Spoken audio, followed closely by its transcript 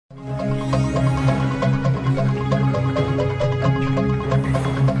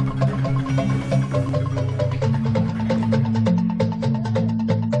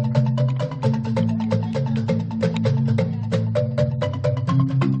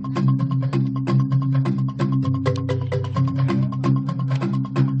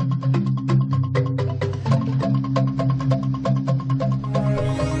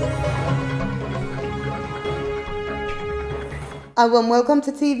A warm welcome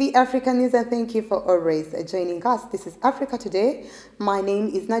to TV Africa News and thank you for always joining us. This is Africa Today. My name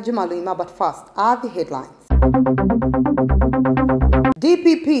is Najma Luima, but first are the headlines.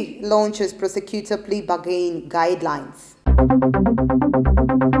 DPP launches prosecutor plea bargain guidelines.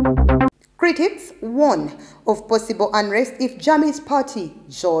 Critics warn of possible unrest if Jammeh's party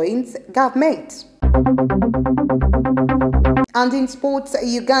joins government. And in sports,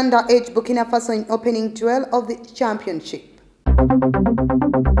 Uganda edged Burkina Faso in opening duel of the championship.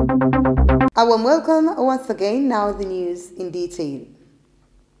 A warm welcome once again. Now the news in detail.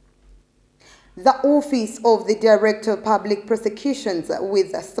 The Office of the Director of Public Prosecutions,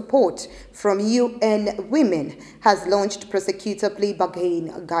 with support from UN Women, has launched prosecutor plea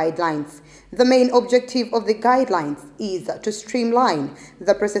bargain guidelines. The main objective of the guidelines is to streamline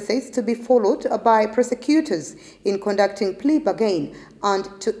the processes to be followed by prosecutors in conducting plea bargain and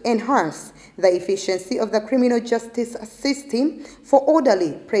to enhance the efficiency of the criminal justice system for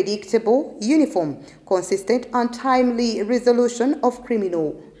orderly, predictable, uniform, consistent and timely resolution of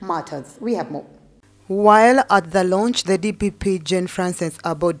criminal matters. We have more. While at the launch, the DPP Jane Frances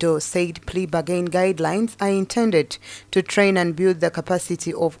Abodo said plea bargain guidelines are intended to train and build the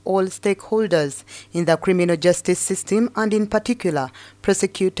capacity of all stakeholders in the criminal justice system and in particular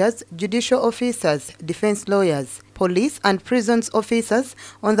prosecutors, judicial officers, defense lawyers, police and prisons officers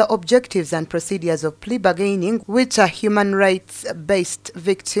on the objectives and procedures of plea bargaining, which are human rights-based,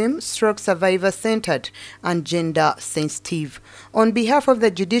 victim/survivor-centered and gender-sensitive. On behalf of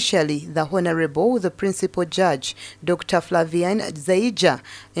the judiciary, the Honorable, the Principal Judge, Dr. Flavian Zaija,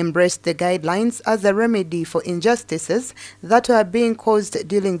 embraced the guidelines as a remedy for injustices that are being caused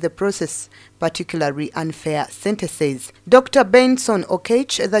during the process, particularly unfair sentences. Dr. Benson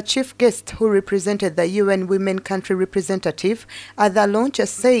Okech, the chief guest who represented the UN Women Country representative at the launch,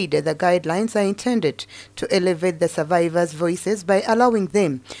 said the guidelines are intended to elevate the survivors' voices by allowing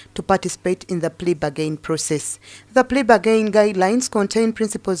them to participate in the plea bargain process. The plea bargain guidelines contain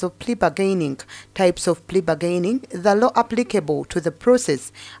principles of plea bargaining, types of plea bargaining, the law applicable to the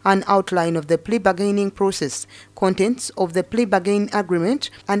process, an outline of the plea bargaining process, contents of the plea bargain agreement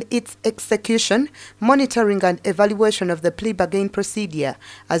and its execution, monitoring and evaluation of the plea bargain procedure,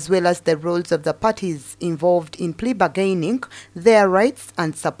 as well as the roles of the parties involved in plea bargaining, their rights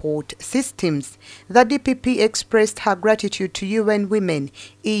and support systems. The DPP expressed her gratitude to UN Women,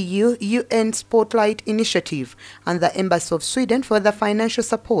 EU, UN Spotlight Initiative, and the Embassy of Sweden for the financial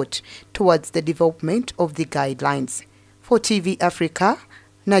support towards the development of the guidelines. For TV Africa,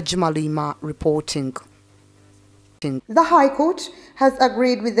 Najma Lima reporting. The High Court has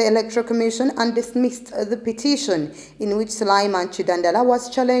agreed with the Electoral Commission and dismissed the petition in which Sulaiman Chidandala was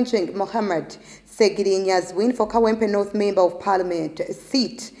challenging Mohamed Segirinya's win for Kawempe North Member of Parliament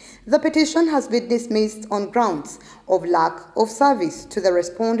seat. The petition has been dismissed on grounds of lack of service to the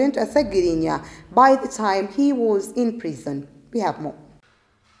respondent Segirinya by the time he was in prison. We have more.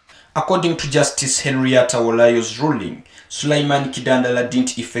 According to Justice Henrietta Wolayo's ruling, Sulaiman Chidandala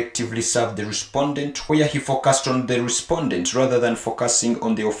didn't effectively serve the respondent, where he focused on the respondent rather than focusing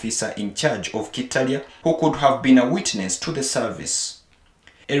on the officer in charge of Kitalia, who could have been a witness to the service.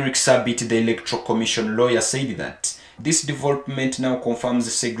 Eric Sabit, the Electoral Commission lawyer, said that this development now confirms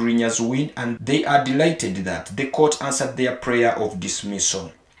Segirinya's win and they are delighted that the court answered their prayer of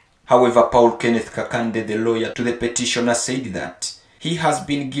dismissal. However, Paul Kenneth Kakande, the lawyer to the petitioner, said that he has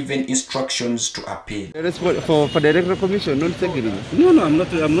been given instructions to appeal. For the Electoral Commission, not Segirinya. No, I'm not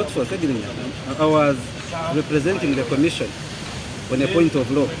for Segirinya. I was representing the Commission on a point of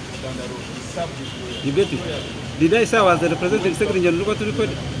law. You get it? Did I say I was representing Segirinya? Look what you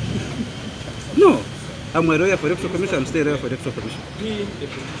recorded. No, I'm a lawyer for the Electoral Commission. I'm still a lawyer for the Electoral Commission.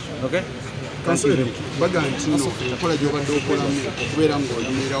 Okay? Thank you very much.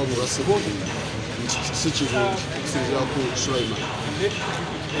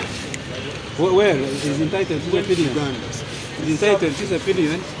 Well, he's entitled to the opinion. He's entitled to the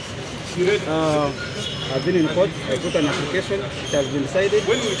opinion. I've been in court, I put an application, it has been decided.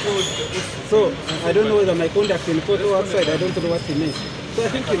 So, I don't know whether my conduct in court or outside, I don't know what he means. So I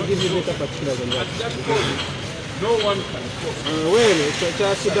think he'll give you better particulars on that. No one can. Well,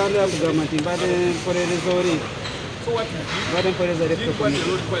 just sit down there with the government, but for the resort. So what? But for the electoral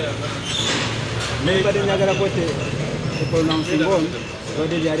commission. But then I got to put the pronouncing on, or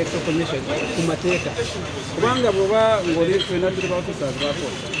the electoral commission, Kumateka. Kubanga Boba, Ngoli, not the officers,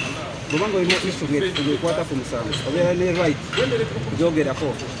 Bumango is not used to get to the quarter from some. We are right. Don't get a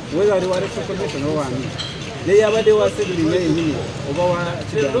call. Whether the electoral commission or one. They have a day was said in May over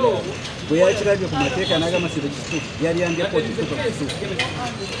we are trying to take another massive Yari and the court.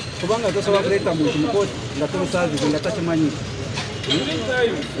 Kubanga does not operate a multi-court, Latin service, and Latachimani.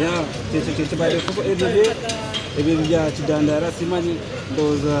 Yeah, by the Ebirja Chidandara Simani,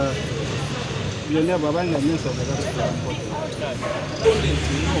 those you never find a news of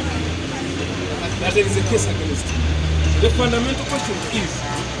that there is a case against him. The fundamental question is,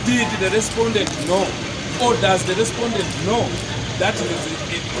 did the respondent know, or does the respondent know that there is a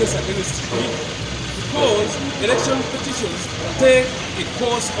case against him? Because election petitions take a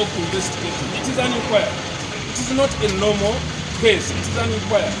course of investigation. It is an inquiry. It is not a normal case. It is an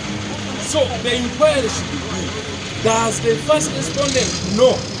inquiry. So the inquiry should be, does the first respondent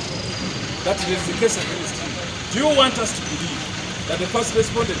know that there is a case against him? Do you want us to believe that the first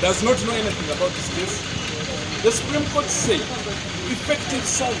respondent does not know anything about this case? The Supreme Court said effective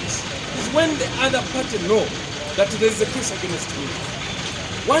service is when the other party knows that there is a case against him.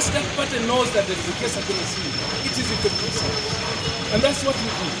 Once that party knows that there is a case against him, it is effective service. And that's what we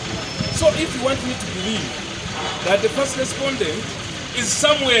do. So if you want me to believe that the first respondent is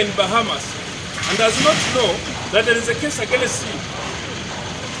somewhere in Bahamas and does not know that there is a case against him,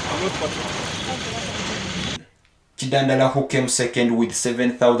 I'm not particular. Chidandala, who came second with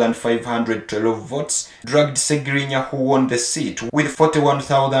 7,512 votes, dragged Segrinya, who won the seat with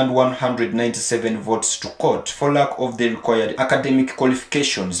 41,197 votes to court for lack of the required academic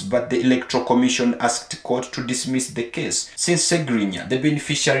qualifications, but the Electoral Commission asked court to dismiss the case, since Segrinya, the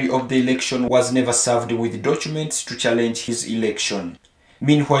beneficiary of the election, was never served with documents to challenge his election.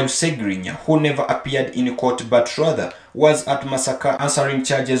 Meanwhile, Segrinya, who never appeared in court but rather was at Masaka answering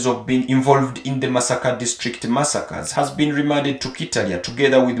charges of being involved in the Masaka district massacres, has been remanded to Kitalia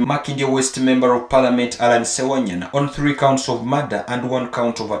together with Makindye West Member of Parliament Alan Sewanyana on 3 counts of murder and 1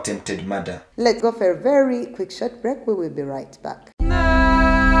 count of attempted murder. Let's go for a very quick short break. We will be right back.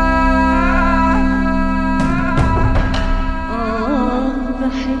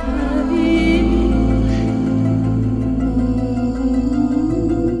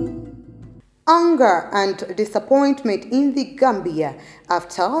 Anger and disappointment in the Gambia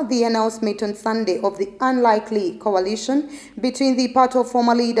after the announcement on Sunday of the unlikely coalition between the party of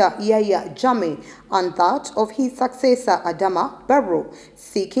former leader Yahya Jammeh and that of his successor Adama Barrow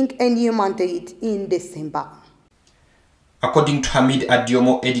seeking a new mandate in December. According to Hamid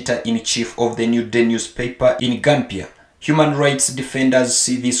Adiomo, editor-in-chief of the New Day newspaper in Gambia, human rights defenders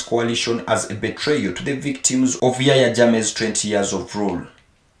see this coalition as a betrayal to the victims of Yahya Jammeh's 20 years of rule.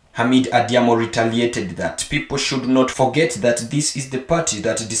 Hamid Adiomo retaliated that people should not forget that this is the party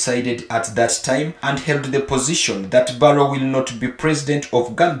that decided at that time and held the position that Barrow will not be president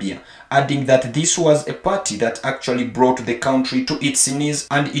of Gambia, adding that this was a party that actually brought the country to its knees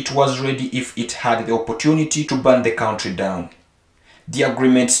and it was ready if it had the opportunity to burn the country down. The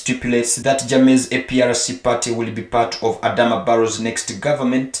agreement stipulates that Jammeh's APRC party will be part of Adama Barrow's next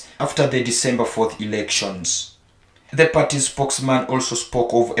government after the December 4th elections. The party's spokesman also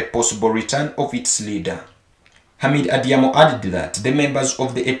spoke of a possible return of its leader. Hamid Adiomo added that the members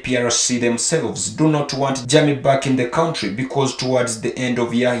of the APRC themselves do not want Jammeh back in the country because towards the end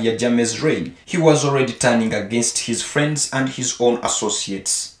of Yahya Jammeh's reign, he was already turning against his friends and his own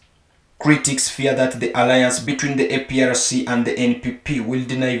associates. Critics fear that the alliance between the APRC and the NPP will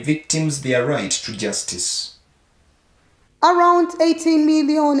deny victims their right to justice. Around 18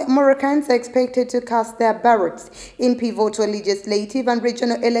 million Moroccans are expected to cast their ballots in pivotal legislative and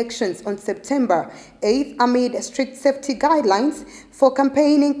regional elections on September 8th amid strict safety guidelines for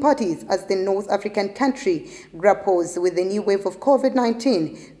campaigning parties as the North African country grapples with the new wave of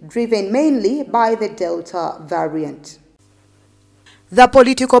COVID-19, driven mainly by the Delta variant. The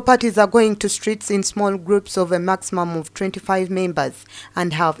political parties are going to streets in small groups of a maximum of 25 members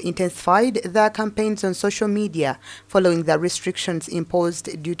and have intensified their campaigns on social media following the restrictions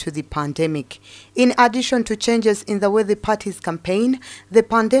imposed due to the pandemic. In addition to changes in the way the parties campaign, the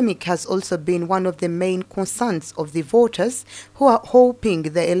pandemic has also been one of the main concerns of the voters who are hoping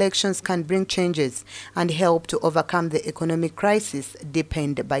the elections can bring changes and help to overcome the economic crisis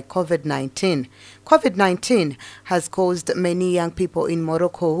deepened by COVID-19. COVID-19 has caused many young people in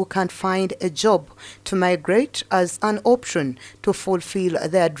Morocco who can't find a job to migrate as an option to fulfill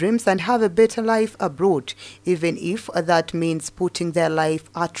their dreams and have a better life abroad, even if that means putting their life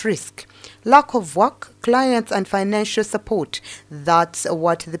at risk. Lack of work, clients and financial support, that's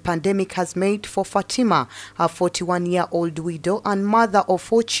what the pandemic has made for Fatima, a 41-year-old widow and mother of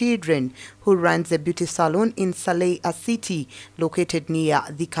 4 children who runs a beauty salon in Saleh, a city located near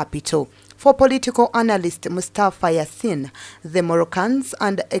the capital. For political analyst Mustafa Yassin, the Moroccans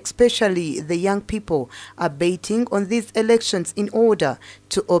and especially the young people are betting on these elections in order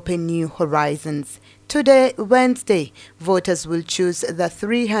to open new horizons. Today, Wednesday, voters will choose the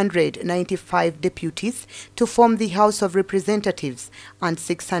 395 deputies to form the House of Representatives and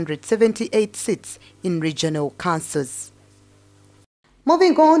 678 seats in regional councils.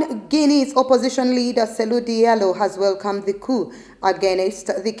 Moving on, Guinea's opposition leader Cellou Diallo has welcomed the coup against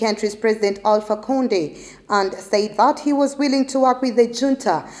the country's President Alpha Condé and said that he was willing to work with the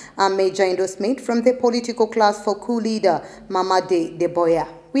junta, a major endorsement from the political class for coup leader Mamadi Doumbouya.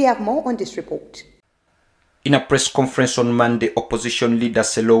 We have more on this report. In a press conference on Monday, opposition leader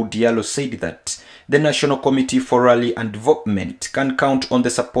Cellou Diallo said that the National Committee for Rally and Development can count on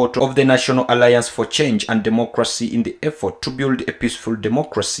the support of the National Alliance for Change and Democracy in the effort to build a peaceful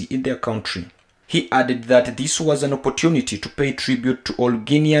democracy in their country. He added that this was an opportunity to pay tribute to all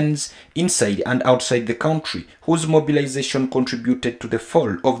Guineans inside and outside the country whose mobilization contributed to the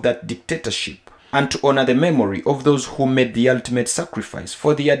fall of that dictatorship, and to honor the memory of those who made the ultimate sacrifice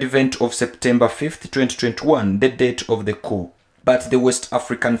for the advent of September 5th, 2021, the date of the coup. But the West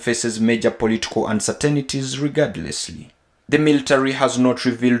African faces major political uncertainties regardlessly. The military has not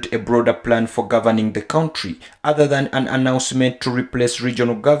revealed a broader plan for governing the country other than an announcement to replace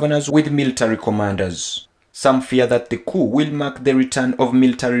regional governors with military commanders. Some fear that the coup will mark the return of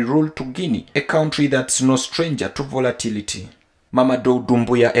military rule to Guinea, a country that's no stranger to volatility. Mamadi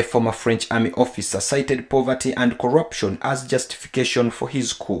Doumbouya, a former French army officer, cited poverty and corruption as justification for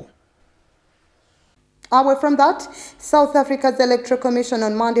his coup. Away from that, South Africa's Electoral Commission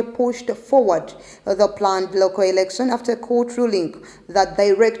on Monday pushed forward the planned local election after a court ruling that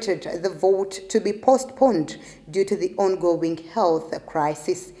directed the vote to be postponed due to the ongoing health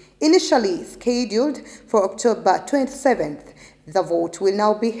crisis. Initially scheduled for October 27th, the vote will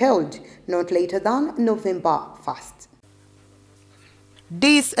now be held not later than November 1st.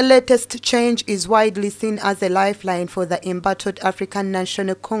 This latest change is widely seen as a lifeline for the embattled African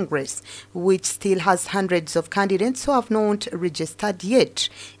National Congress, which still has hundreds of candidates who have not registered yet.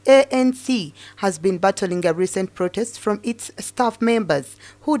 ANC has been battling a recent protest from its staff members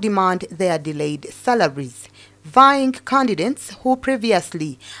who demand their delayed salaries. Vying candidates who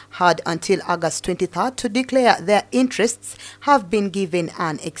previously had until August 23rd to declare their interests have been given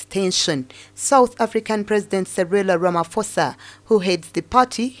an extension. South African President Cyril Ramaphosa, who heads the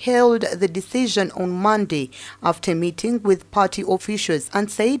party, hailed the decision on Monday after meeting with party officials and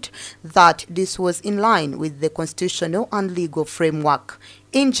said that this was in line with the constitutional and legal framework.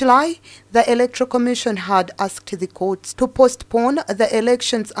 In July, the Electoral Commission had asked the courts to postpone the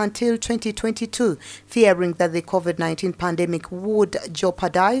elections until 2022, fearing that the COVID-19 pandemic would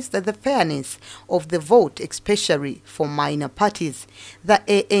jeopardize the fairness of the vote, especially for minor parties. The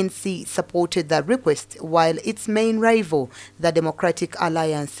ANC supported the request, while its main rival, the Democratic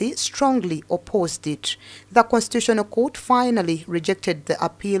Alliance, strongly opposed it. The Constitutional Court finally rejected the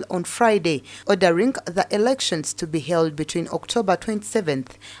appeal on Friday, ordering the elections to be held between October 27th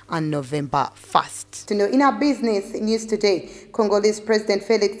and November 1st. In our business news today, Congolese President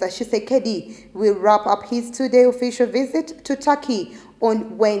Felix Tshisekedi will wrap up his two-day official visit to Turkey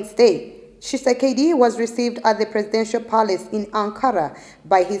on Wednesday. Tshisekedi was received at the presidential palace in Ankara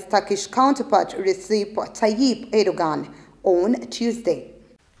by his Turkish counterpart Recep Tayyip Erdogan on Tuesday.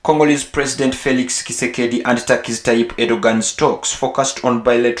 Congolese President Felix Tshisekedi and Turkey's Tayyip Erdogan's talks focused on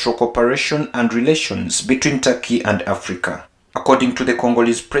bilateral cooperation and relations between Turkey and Africa. According to the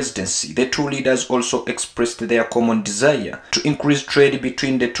Congolese presidency, the two leaders also expressed their common desire to increase trade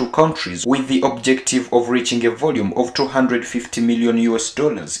between the two countries with the objective of reaching a volume of $250 million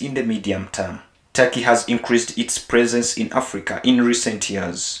in the medium term. Turkey has increased its presence in Africa in recent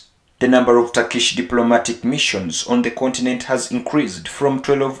years. The number of Turkish diplomatic missions on the continent has increased from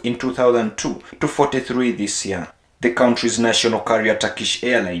 12 in 2002 to 43 this year. The country's national carrier Turkish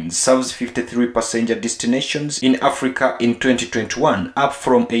Airlines serves 53 passenger destinations in Africa in 2021, up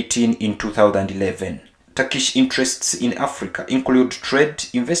from 18 in 2011. Turkish interests in Africa include trade,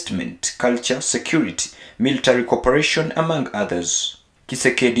 investment, culture, security, military cooperation, among others.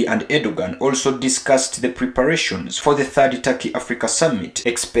 Tshisekedi and Erdogan also discussed the preparations for the third Turkey-Africa summit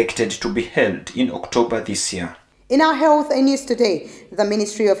expected to be held in October this year. In our health news today, the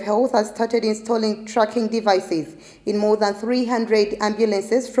Ministry of Health has started installing tracking devices in more than 300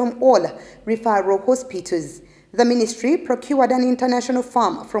 ambulances from all referral hospitals. The ministry procured an international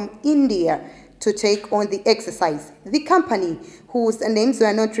firm from India to take on the exercise. The company, whose names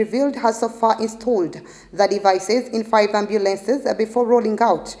were not revealed, has so far installed the devices in 5 ambulances before rolling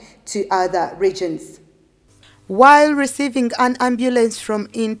out to other regions. While receiving an ambulance from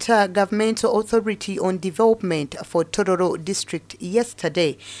Intergovernmental Authority on Development for Tororo District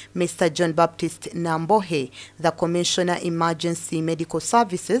yesterday, Mr. John Baptist Nambohe, the Commissioner Emergency Medical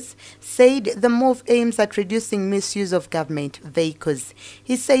Services, said the move aims at reducing misuse of government vehicles.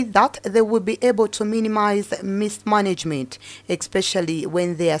 He said that they will be able to minimize mismanagement, especially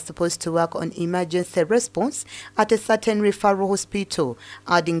when they are supposed to work on emergency response at a certain referral hospital,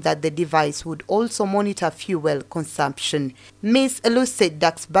 adding that the device would also monitor fuel consumption. Ms. Lucy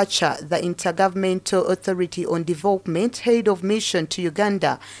Daxbacha, the Intergovernmental Authority on Development head of mission to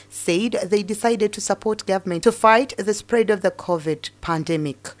Uganda, said they decided to support government to fight the spread of the COVID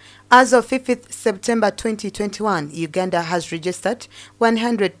pandemic. As of 5th September 2021, Uganda has registered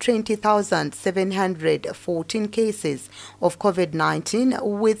 120,714 cases of COVID-19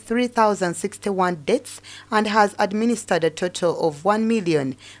 with 3,061 deaths and has administered a total of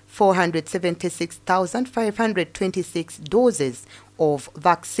 1,476,526 doses of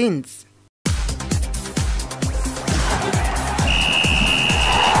vaccines.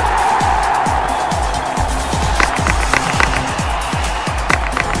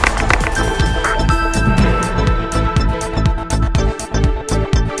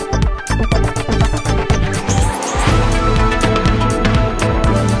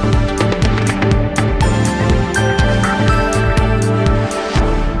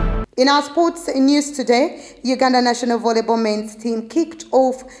 In our sports news today, Uganda national volleyball men's team kicked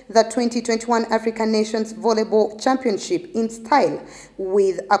off the 2021 African Nations Volleyball Championship in style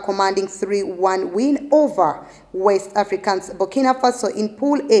with a commanding 3-1 win over West Africans Burkina Faso in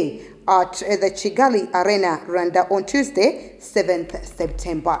Pool A at the Kigali Arena, Rwanda on Tuesday, 7th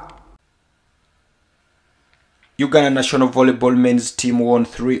September. Uganda national volleyball men's team won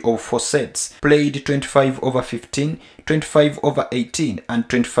 3 of 4 sets, played 25-15, 25-18 and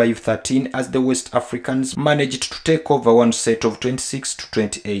 25-13 as the West Africans managed to take over one set of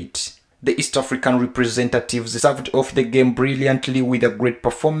 26-28. The East African representatives served off the game brilliantly with a great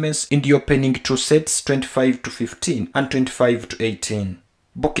performance in the opening 2 sets, 25-15 and 25-18.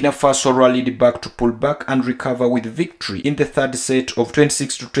 Burkina Faso rallied back to pull back and recover with victory in the third set of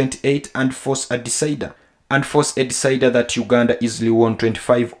 26-28 and force a decider that Uganda easily won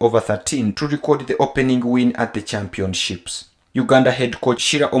 25-13 to record the opening win at the championships. Uganda head coach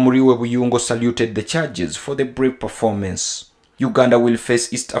Shira Omuriwe Buyungo saluted the charges for the brave performance. Uganda will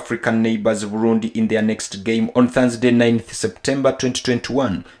face East African neighbors Burundi in their next game on Thursday 9th September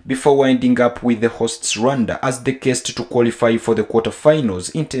 2021 before winding up with the hosts Rwanda as the quest to qualify for the quarterfinals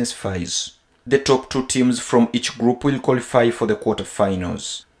intensifies. The top 2 teams from each group will qualify for the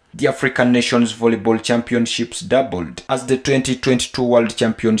quarterfinals. The African Nations Volleyball Championships doubled as the 2022 World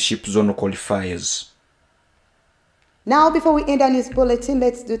Championship Zone qualifiers. Now, before we end our news bulletin,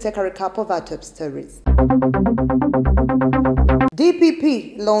 let's take a recap of our top stories.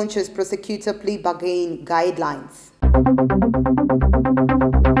 DPP launches prosecutor plea bargain guidelines.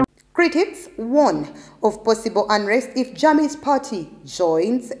 Critics warn of possible unrest if Jammeh's party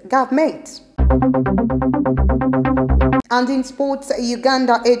joins government. And in sports,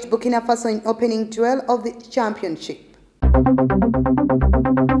 Uganda edged Burkina Faso in opening duel of the championship.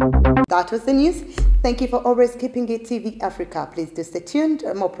 That was the news. Thank you for always keeping it TV Africa. Please do stay tuned.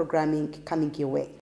 More programming coming your way.